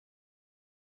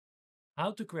how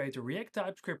to create a React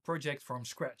TypeScript project from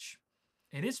scratch.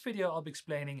 In this video I'll be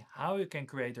explaining how you can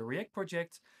create a React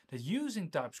project that's using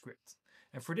TypeScript.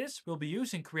 And for this we'll be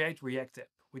using Create React App,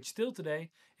 which still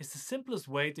today is the simplest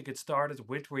way to get started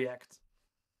with React.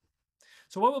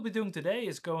 So what we'll be doing today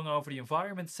is going over the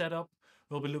environment setup,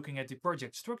 we'll be looking at the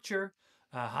project structure,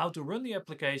 how to run the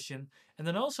application, and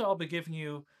then also I'll be giving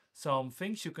you some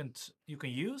things you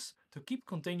can use to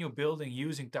continue building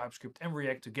using TypeScript and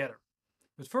React together.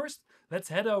 But first, let's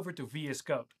head over to VS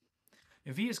Code.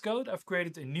 In VS Code, I've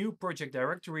created a new project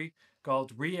directory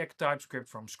called React TypeScript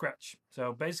from scratch.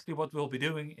 So basically what we'll be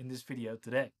doing in this video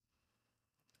today.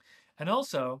 And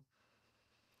also,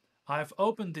 I've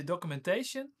opened the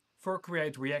documentation for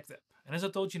Create React App. And as I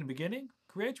told you in the beginning,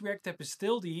 Create React App is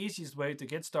still the easiest way to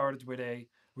get started with a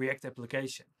React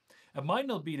application. It might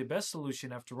not be the best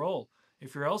solution after all,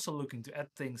 if you're also looking to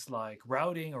add things like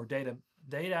routing or data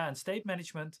and state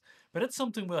management, but that's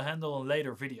something we'll handle in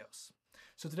later videos.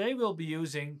 So today we'll be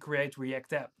using Create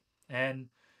React App, and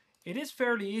it is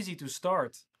fairly easy to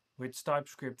start with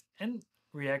TypeScript and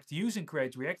React using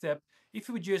Create React App if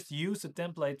you would just use the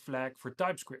template flag for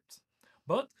TypeScript.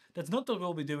 But that's not what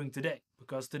we'll be doing today,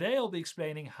 because today I'll be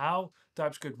explaining how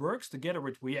TypeScript works together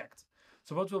with React.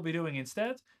 So what we'll be doing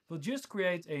instead, we'll just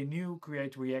create a new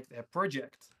Create React App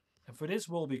project. And for this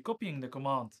we'll be copying the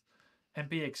command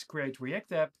npx create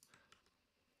react app,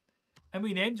 and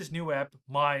we name this new app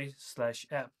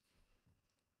my/app.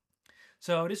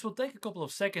 So this will take a couple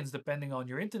of seconds depending on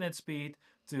your internet speed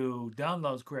to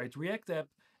download Create React App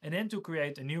and then to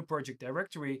create a new project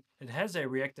directory that has a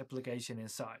React application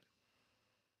inside.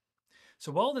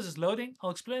 So while this is loading,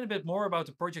 I'll explain a bit more about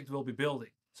the project we'll be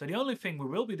building. So the only thing we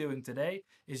will be doing today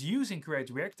is using Create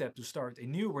React App to start a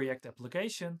new React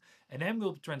application, and then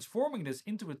we'll be transforming this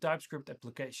into a TypeScript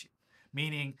application,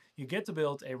 meaning you get to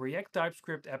build a React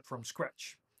TypeScript app from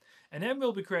scratch. And then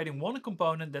we'll be creating one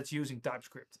component that's using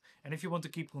TypeScript. And if you want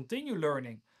to continue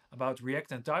learning about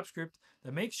React and TypeScript,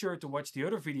 then make sure to watch the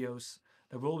other videos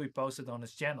that will be posted on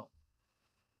this channel.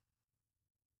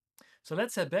 So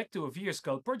let's head back to a VS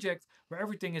Code project where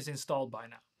everything is installed by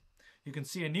now. You can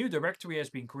see a new directory has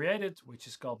been created, which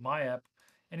is called my app,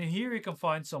 and in here you can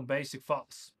find some basic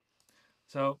files.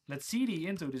 So let's cd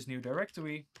into this new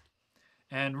directory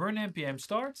and run npm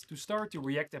start to start the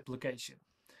React application.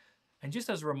 And just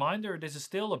as a reminder, this is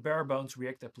still a bare bones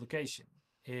React application.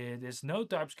 It is no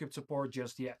TypeScript support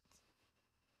just yet.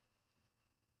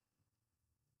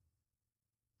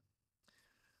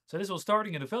 So this will start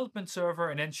in a development server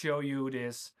and then show you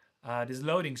this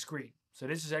loading screen. So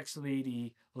this is actually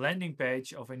the landing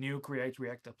page of a new Create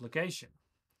React application.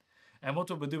 And what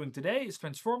we'll be doing today is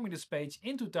transforming this page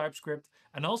into TypeScript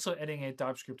and also adding a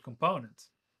TypeScript component.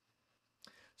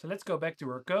 So let's go back to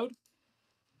our code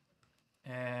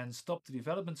and stop the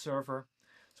development server.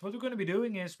 So what we're going to be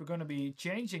doing is we're going to be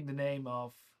changing the name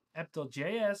of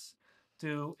app.js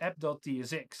to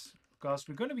app.tsx because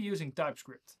we're going to be using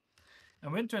TypeScript.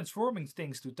 And when transforming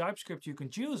things to TypeScript, you can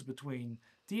choose between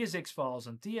tsx files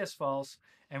and ts files,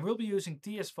 and we'll be using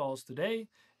ts files today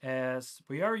as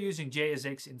we are using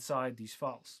JSX inside these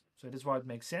files. So that's why it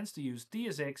makes sense to use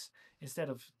tsx instead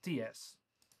of ts.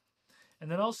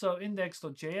 And then also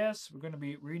index.js, we're going to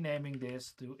be renaming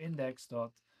this to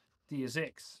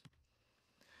index.tsx.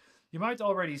 You might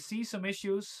already see some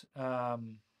issues,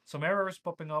 some errors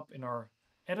popping up in our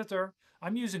editor.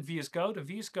 I'm using VS Code, and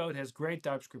VS Code has great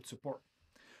TypeScript support.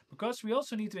 Because we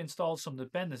also need to install some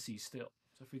dependencies still.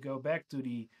 So if we go back to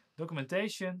the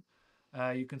documentation,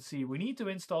 you can see we need to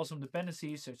install some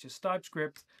dependencies such as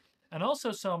TypeScript, and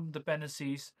also some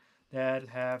dependencies that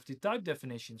have the type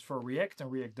definitions for React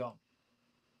and React DOM.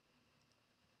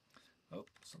 Oh,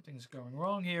 something is going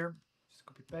wrong here. Just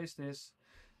copy paste this.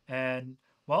 And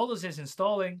while this is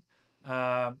installing,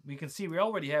 we can see we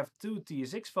already have two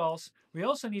tsx files. We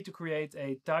also need to create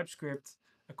a TypeScript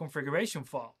configuration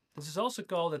file. This is also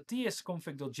called a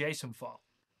tsconfig.json file.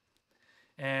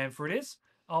 And for this,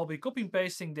 I'll be copy and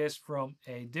pasting this from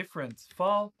a different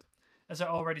file, as I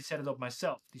already set it up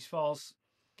myself. These files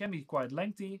can be quite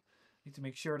lengthy. I need to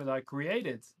make sure that I create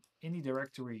it in the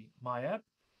directory my app.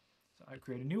 So I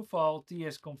create a new file,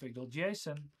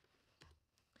 tsconfig.json.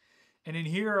 And in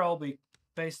here I'll be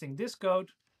pasting this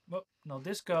code. Well, not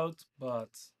this code, but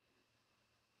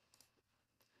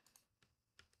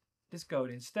this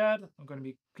code instead. I'm going to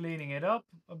be cleaning it up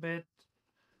a bit.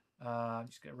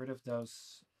 Just get rid of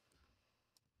those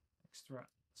extra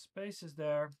spaces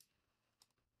there.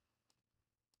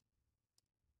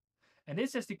 And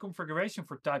this is the configuration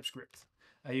for TypeScript.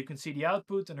 You can see the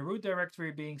output and the root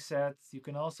directory being set. You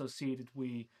can also see that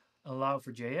we allow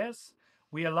for JS.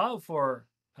 We allow for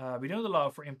We don't allow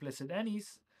for implicit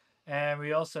any's. And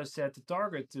we also set the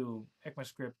target to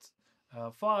ECMAScript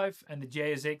 5 and the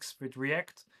JSX with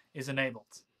React is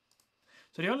enabled.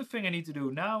 So the only thing I need to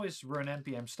do now is run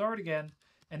npm start again,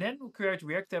 and then create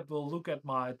React app will look at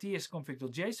my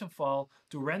tsconfig.json file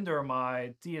to render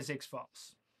my tsx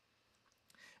files.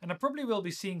 And I probably will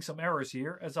be seeing some errors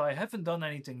here as I haven't done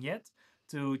anything yet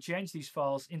to change these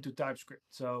files into TypeScript.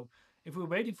 So if we're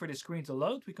waiting for the screen to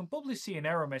load, we can probably see an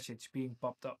error message being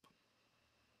popped up.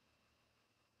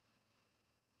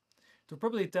 To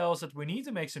probably tell us that we need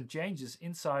to make some changes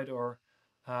inside our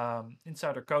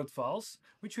code files,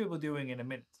 which we will be doing in a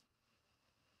minute.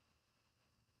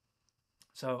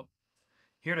 So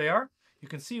here they are. You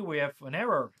can see we have an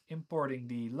error importing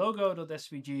the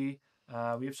logo.svg.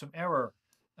 We have some error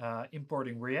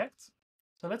importing React.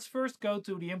 So let's first go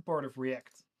to the import of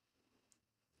React.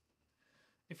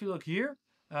 If you look here,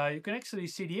 you can actually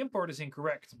see the import is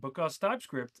incorrect because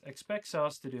TypeScript expects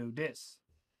us to do this.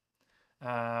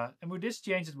 And with this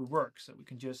change it will work. So we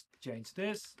can just change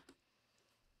this.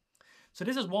 So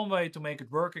this is one way to make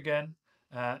it work again.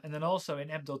 And then also in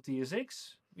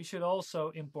app.tsx, we should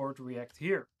also import React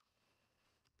here.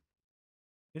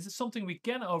 This is something we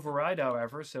can override,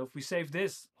 however, so if we save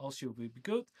this, all should be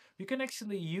good. We can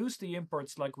actually use the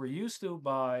imports like we're used to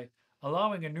by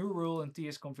allowing a new rule in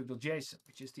tsconfig.json,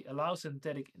 which is the allow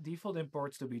synthetic default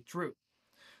imports to be true.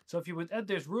 So if you would add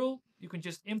this rule, you can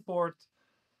just import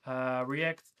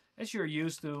React as you're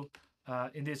used to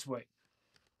in this way.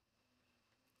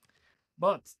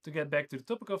 But to get back to the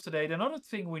topic of today, another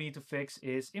thing we need to fix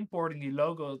is importing the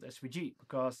logo.svg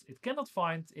because it cannot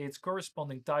find its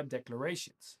corresponding type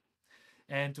declarations.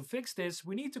 And to fix this,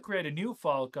 we need to create a new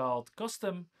file called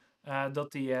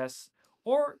custom.ts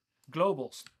or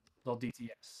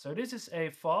globals.dts. So this is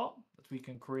a file that we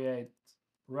can create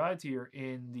right here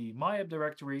in the my app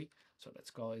directory. So let's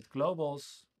call it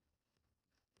globals.d.ts.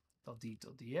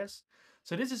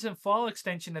 So this is a file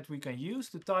extension that we can use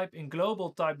to type in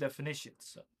global type definitions.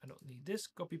 So I don't need this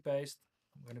copy paste.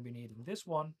 I'm going to be needing this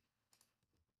one.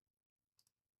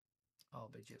 I'll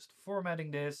be just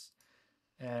formatting this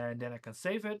and then I can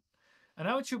save it. And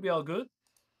now it should be all good.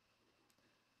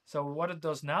 So what it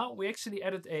does now, we actually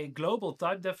added a global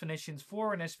type definitions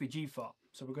for an SVG file.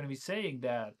 So we're going to be saying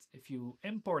that if you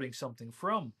importing something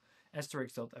from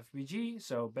 *.fvg,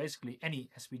 so basically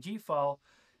any SVG file,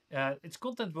 its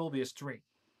content will be a string.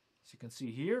 As you can see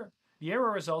here, the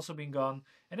error has also been gone.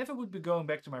 And if I would be going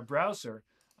back to my browser,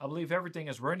 I believe everything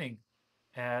is running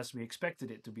as we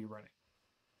expected it to be running.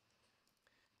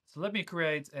 So let me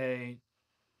create a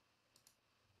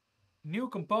new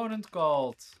component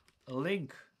called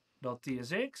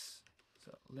link.tsx.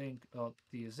 So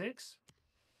link.tsx.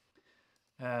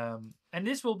 And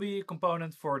this will be a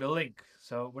component for the link.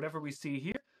 So whatever we see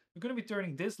here, we're going to be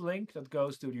turning this link that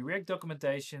goes to the React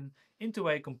documentation into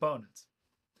a component.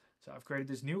 So I've created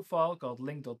this new file called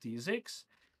link.tsx.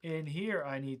 In here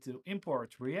I need to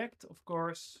import React, of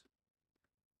course,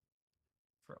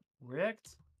 from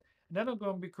React. And then I'm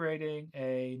going to be creating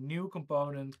a new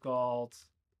component called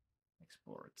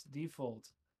export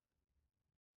default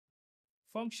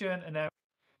function, and then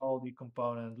call the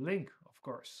component link, of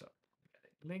course. So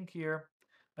link here.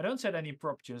 I don't set any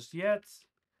prop just yet.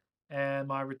 And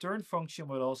my return function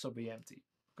will also be empty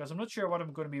because I'm not sure what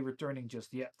I'm going to be returning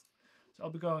just yet. So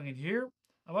I'll be going in here.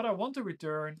 And what I want to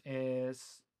return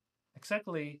is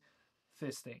exactly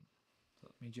this thing. So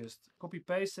let me just copy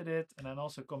paste it and then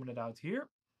also comment it out here.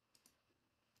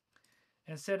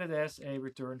 And set it as a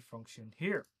return function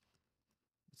here.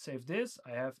 Save this.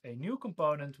 I have a new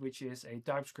component, which is a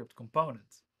TypeScript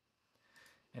component.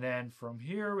 And then from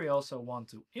here, we also want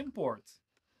to import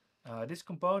this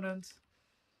component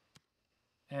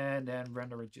and then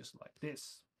render it just like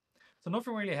this. So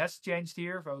nothing really has changed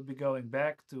here. If I would be going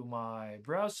back to my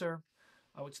browser,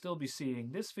 I would still be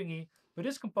seeing this thingy, but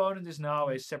this component is now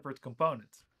a separate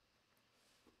component.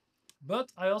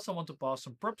 But I also want to pass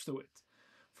some props to it.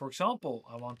 For example,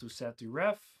 I want to set the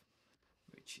ref,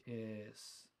 which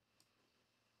is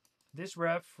this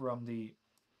ref from the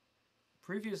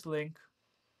previous link,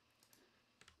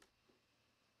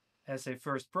 as a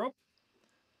first prop.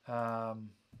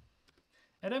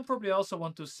 And then probably also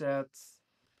want to set,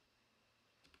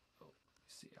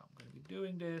 see how I'm going to be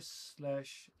doing this,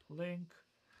 /link.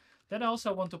 Then I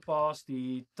also want to pass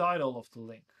the title of the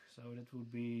link. So that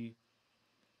would be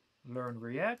learn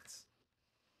React.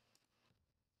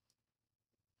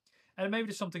 And maybe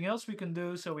there's something else we can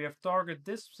do. So we have target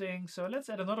this thing. So let's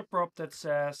add another prop that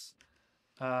says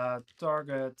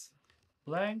target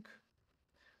blank.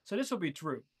 So this will be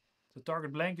true. So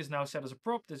target blank is now set as a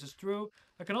prop. This is true.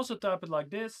 I can also type it like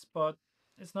this, but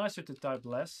It's nicer to type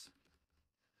less.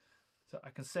 So I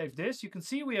can save this. You can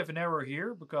see we have an error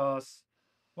here because,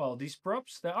 well, these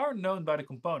props, they are known by the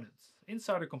component.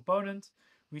 Inside the component,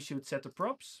 we should set the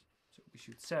props. So we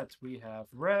should set, we have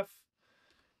ref,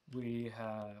 we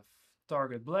have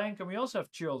target blank, and we also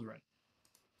have children.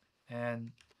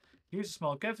 And here's a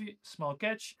small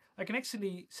catch. I can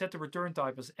actually set the return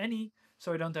type as any,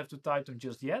 so I don't have to type them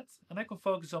just yet, and I can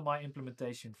focus on my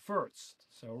implementation first.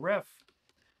 So ref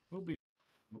will be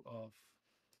of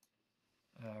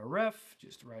ref,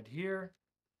 just right here.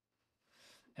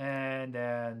 And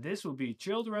then this will be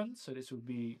children, so this will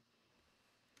be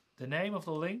the name of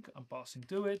the link I'm passing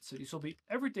to it. So this will be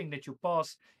everything that you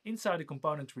pass inside the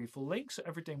component tree for link, so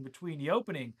everything between the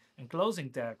opening and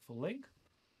closing tag for link.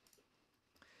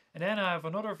 And then I have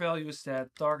another value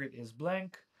set, target is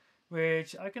blank,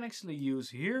 which I can actually use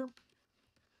here.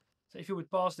 So if you would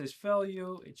pass this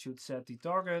value, it should set the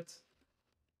target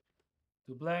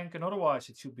to blank, and otherwise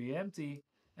it should be empty.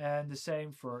 And the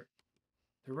same for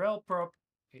the rel prop.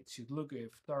 It should look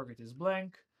if target is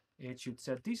blank. It should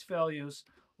set these values.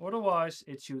 Otherwise,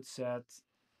 it should set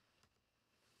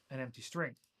an empty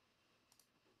string.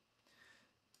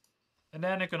 And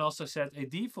then I can also set a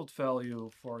default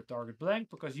value for target blank,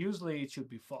 because usually it should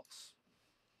be false.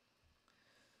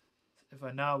 If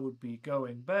I now would be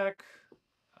going back,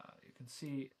 you can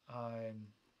see I'm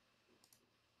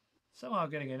somehow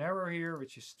getting an error here,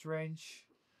 which is strange,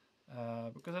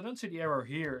 because I don't see the error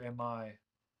here in my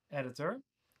editor.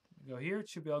 Go here, it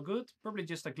should be all good. Probably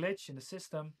just a glitch in the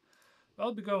system.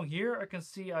 I'll be going here, I can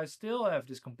see I still have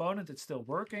this component, it's still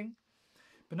working.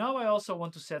 But now I also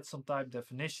want to set some type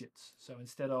definitions. So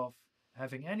instead of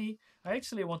having any, I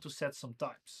actually want to set some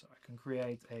types. So I can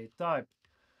create a type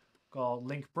called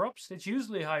link props. That's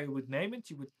usually how you would name it.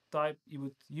 You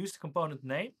would use the component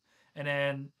name and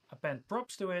then append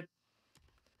props to it.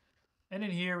 And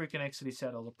in here we can actually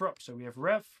set all the props. So we have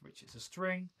ref, which is a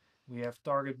string. We have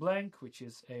target blank, which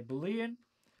is a boolean.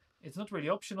 It's not really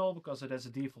optional because it has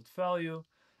a default value.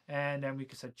 And then we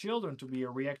can set children to be a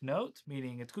React node,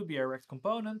 meaning it could be a React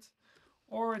component,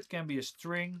 or it can be a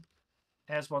string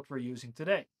as what we're using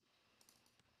today.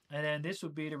 And then this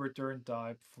would be the return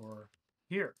type for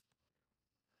here.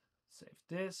 Save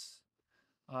this.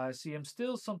 I see I'm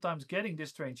still sometimes getting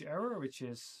this strange error, which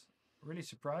is really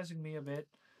surprising me a bit.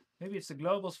 Maybe it's the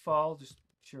globals file, just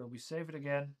make sure we save it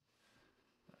again.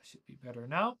 Should be better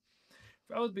now.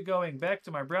 If I would be going back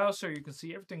to my browser, you can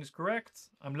see everything is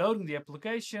correct. I'm loading the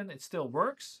application, it still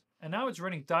works. And now it's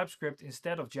running TypeScript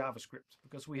instead of JavaScript,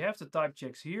 because we have the type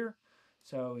checks here.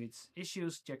 So it's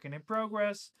issues checking in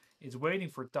progress, it's waiting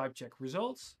for type check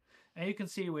results. And you can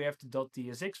see we have the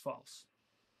 .tsx files.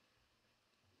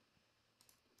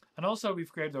 And also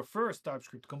we've created our first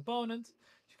TypeScript component.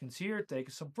 You can see here,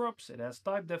 taking some props, it has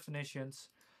type definitions.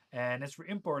 And as we're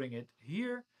importing it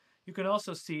here, you can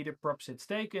also see the props it's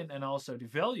taken and also the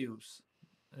values,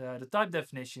 the type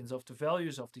definitions of the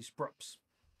values of these props.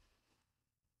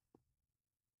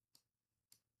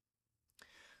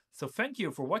 So thank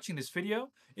you for watching this video.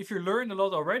 If you learned a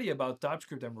lot already about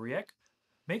TypeScript and React,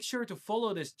 make sure to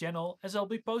follow this channel as I'll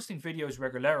be posting videos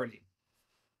regularly.